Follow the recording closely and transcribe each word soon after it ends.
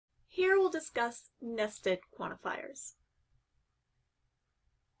Here we'll discuss nested quantifiers.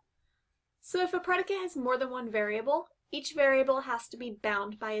 So if a predicate has more than one variable, each variable has to be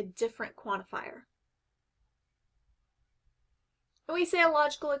bound by a different quantifier. And we say a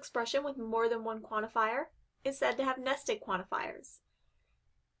logical expression with more than one quantifier is said to have nested quantifiers.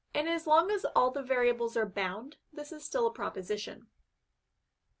 And as long as all the variables are bound, this is still a proposition.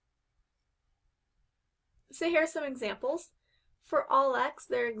 So here are some examples. For all x,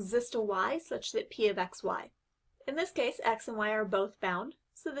 there exists a y such that p of xy. In this case, x and y are both bound,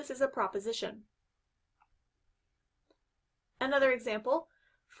 so this is a proposition. Another example,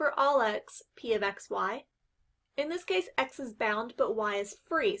 for all x, p of xy. In this case, x is bound, but y is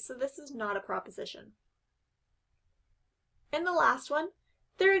free, so this is not a proposition. And the last one,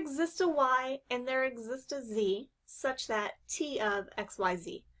 there exists a y and there exists a z such that t of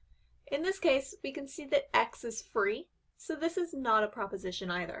xyz. In this case, we can see that x is free, so this is not a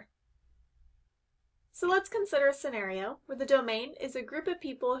proposition either. So let's consider a scenario where the domain is a group of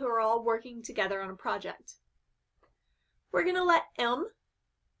people who are all working together on a project. We're going to let m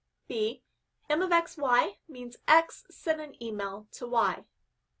be m of xy means x sent an email to y.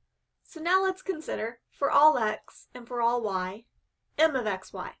 So now let's consider for all x and for all y, m of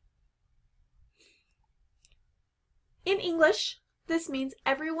xy. In English, this means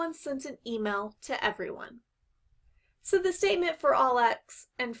everyone sent an email to everyone. So the statement for all x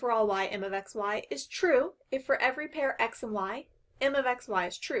and for all y, m of xy is true if for every pair x and y, m of xy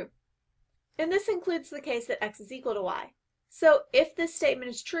is true. And this includes the case that x is equal to y. So if this statement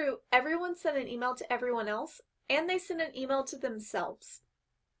is true, everyone sent an email to everyone else, and they sent an email to themselves.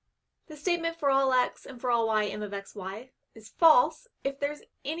 The statement for all x and for all y, m of xy is false if there's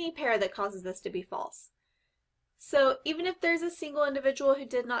any pair that causes this to be false. So even if there's a single individual who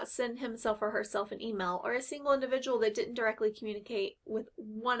did not send himself or herself an email, or a single individual that didn't directly communicate with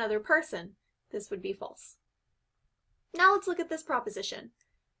one other person, this would be false. Now let's look at this proposition.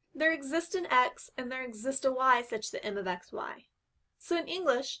 There exists an x and there exists a y such that m of xy. So in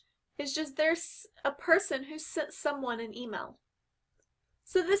English, it's just there's a person who sent someone an email.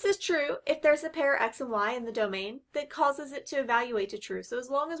 So this is true if there's a pair x and y in the domain that causes it to evaluate to true. So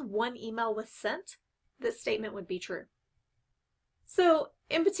as long as one email was sent, this statement would be true. So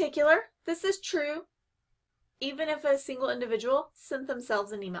in particular, this is true even if a single individual sent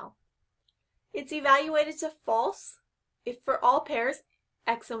themselves an email. It's evaluated to false if for all pairs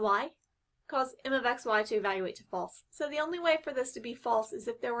x and y cause m of xy to evaluate to false. So the only way for this to be false is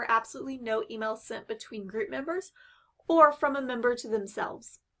if there were absolutely no emails sent between group members or from a member to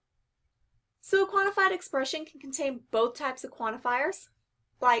themselves. So a quantified expression can contain both types of quantifiers,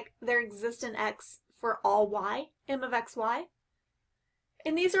 like there exists an x for all y, m of xy.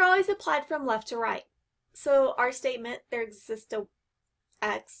 And these are always applied from left to right. So our statement, there exists a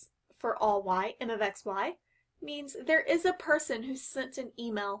x for all y, m of xy, means there is a person who sent an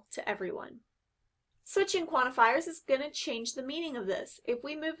email to everyone. Switching quantifiers is going to change the meaning of this. If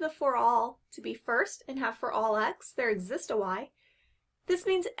we move the for all to be first and have for all x, there exists a y, this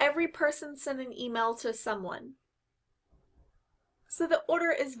means every person sent an email to someone. So the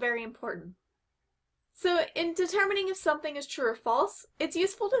order is very important. So in determining if something is true or false, it's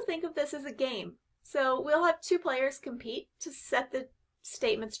useful to think of this as a game. So we'll have two players compete to set the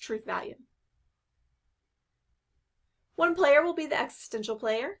statement's truth value. One player will be the existential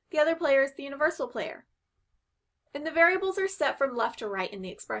player, the other player is the universal player. And the variables are set from left to right in the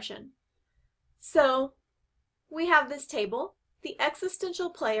expression. So we have this table. The existential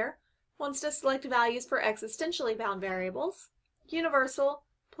player wants to select values for existentially bound variables. Universal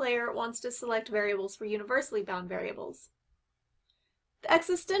player wants to select variables for universally bound variables. The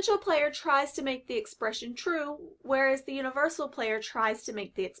existential player tries to make the expression true, whereas the universal player tries to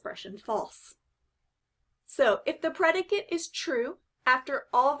make the expression false. So if the predicate is true after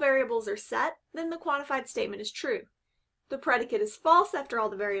all variables are set, then the quantified statement is true. If the predicate is false after all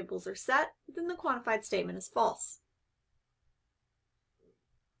the variables are set, then the quantified statement is false.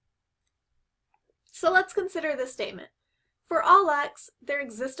 So let's consider this statement. For all x, there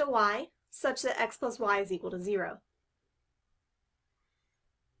exists a y such that x plus y is equal to 0.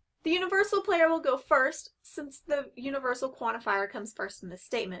 The universal player will go first since the universal quantifier comes first in this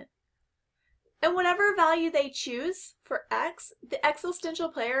statement. And whatever value they choose for x, the existential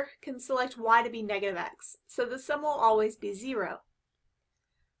player can select y to be negative x, so the sum will always be 0.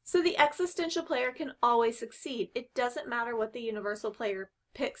 So the existential player can always succeed. It doesn't matter what the universal player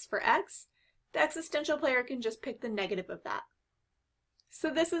picks for x, the existential player can just pick the negative of that. So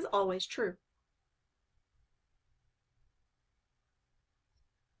this is always true.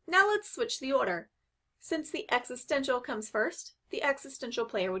 Now let's switch the order. Since the existential comes first, the existential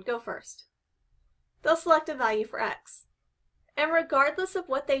player would go first. They'll select a value for x. And regardless of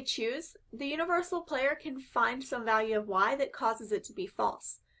what they choose, the universal player can find some value of y that causes it to be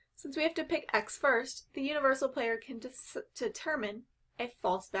false. Since we have to pick x first, the universal player can determine a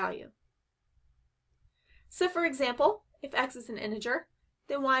false value. So for example, if x is an integer,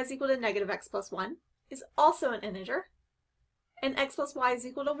 then y is equal to negative x plus 1 is also an integer, and x plus y is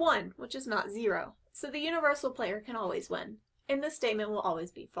equal to 1, which is not 0. So the universal player can always win, and this statement will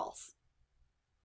always be false.